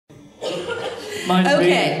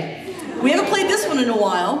Okay, we haven't played this one in a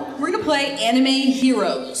while. We're gonna play Anime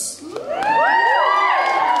Heroes.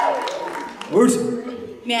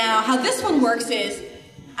 Now, how this one works is,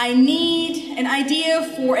 I need an idea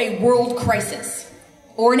for a world crisis.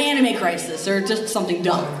 Or an anime crisis, or just something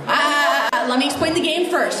dumb. Let me explain the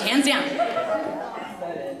game first, hands down.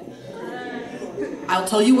 I'll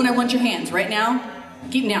tell you when I want your hands. Right now,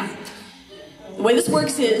 keep them down. The way this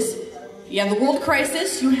works is, you have the world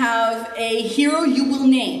crisis, you have a hero you will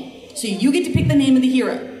name. So you get to pick the name of the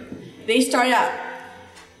hero. They start out.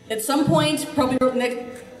 At some point, probably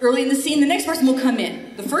early in the scene, the next person will come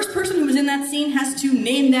in. The first person who was in that scene has to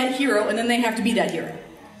name that hero, and then they have to be that hero.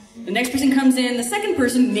 The next person comes in, the second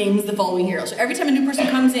person names the following hero. So every time a new person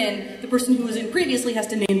comes in, the person who was in previously has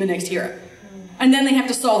to name the next hero. And then they have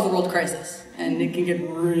to solve the world crisis. And it can get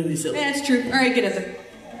really silly. Yeah, it's true. Alright, get at it.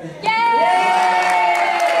 Yay!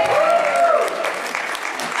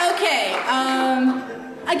 Okay,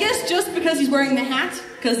 I guess just because he's wearing the hat,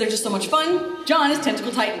 because they're just so much fun, John is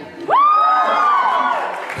Tentacle Titan.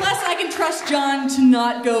 Plus, I can trust John to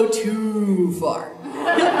not go too far.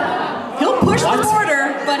 He'll push the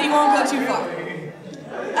border, but he won't go too far.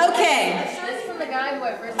 Okay.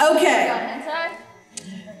 Okay.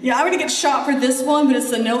 Yeah, I'm gonna get shot for this one, but it's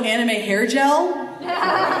the no anime hair gel.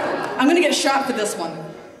 I'm gonna get shot for this one.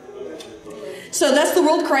 So that's the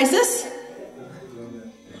world crisis.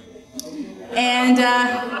 And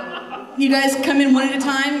you guys come in one at a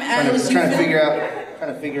time as you trying to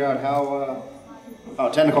figure out how a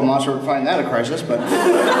tentacle monster would find that a crisis, but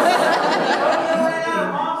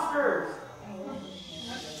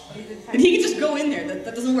and he can just go in there.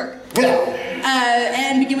 That doesn't work.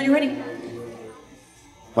 And begin when you're ready.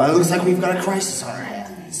 Well, it looks like we've got a crisis on our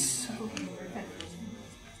hands.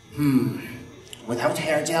 Without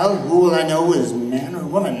hair gel, who will I know is man or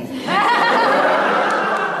woman?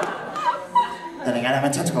 Then again, I have a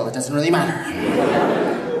tentacle, it doesn't really matter.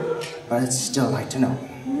 But I'd still like to know.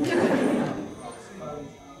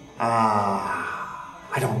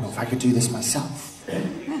 I don't know if I could do this myself.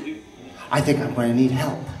 I think I'm going to need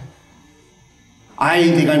help.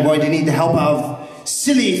 I think I'm going to need the help of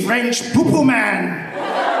silly French poo-poo man.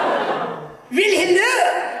 Well,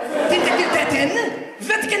 hello, Tentacle Titan.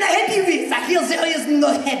 What can I help you with? I hear there is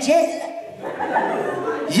no hair gel.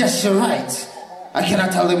 Yes, you're right. I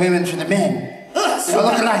cannot tell the women from the men. They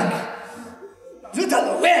look alike. You don't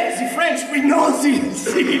know where the French we know the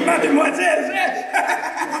mademoiselles.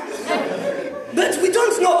 But we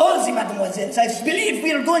don't know all the mademoiselles. I believe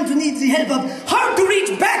we are going to need the help of how to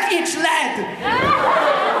reach back each lad.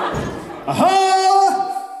 Aha!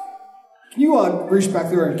 Can you reach back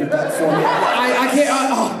there and get that for me? I can't.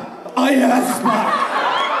 Yeah, that's smart.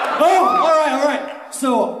 Oh, all right.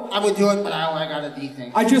 So I would do it, but I got a D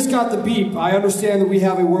thing. I just got the beep. I understand that we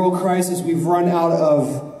have a world crisis. We've run out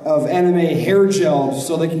of anime hair gel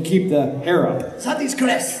so they can keep the hair up. That is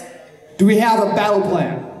correct. Do we have a battle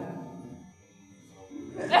plan?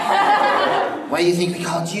 Why do you think we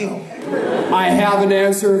called you? I have an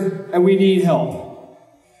answer, and we need help.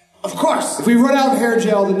 Of course. If we run out of hair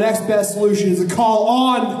gel, the next best solution is to call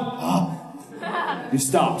on... You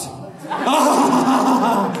stopped.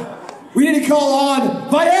 We need to call on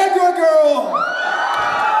Viagra Girl!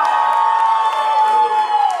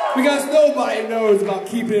 Because nobody knows about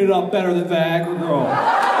keeping it up better than Viagra Girl.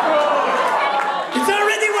 It's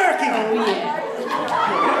already working!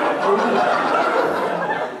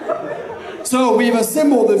 So we've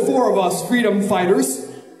assembled the four of us freedom fighters.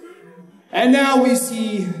 And now we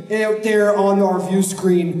see out there on our view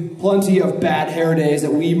screen plenty of bad hair days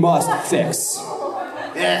that we must fix.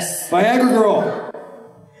 Yes. Viagra Girl.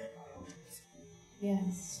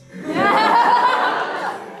 Yes.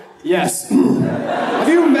 Yes. Have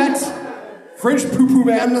you met French poo-poo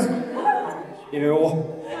man? Ew.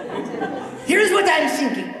 Here's what I'm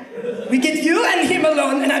thinking. We get you and him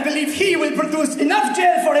alone, and I believe he will produce enough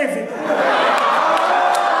gel for everyone.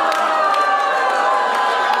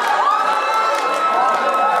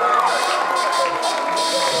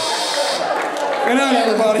 Good night,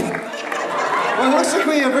 everybody. Well, it looks like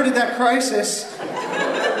we averted that crisis.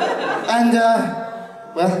 And,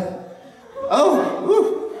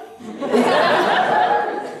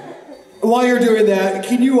 While you're doing that,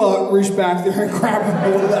 can you reach back there and grab a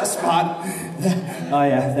hold of that spot? Oh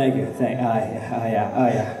yeah, thank you. Oh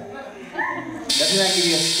yeah. Doesn't that give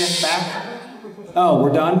you a stiff back? Oh,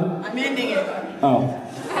 we're done? I'm ending it. Oh.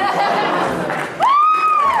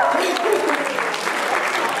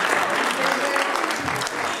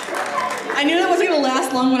 I knew that wasn't going to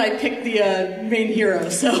last long when I picked the main hero,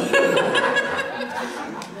 so...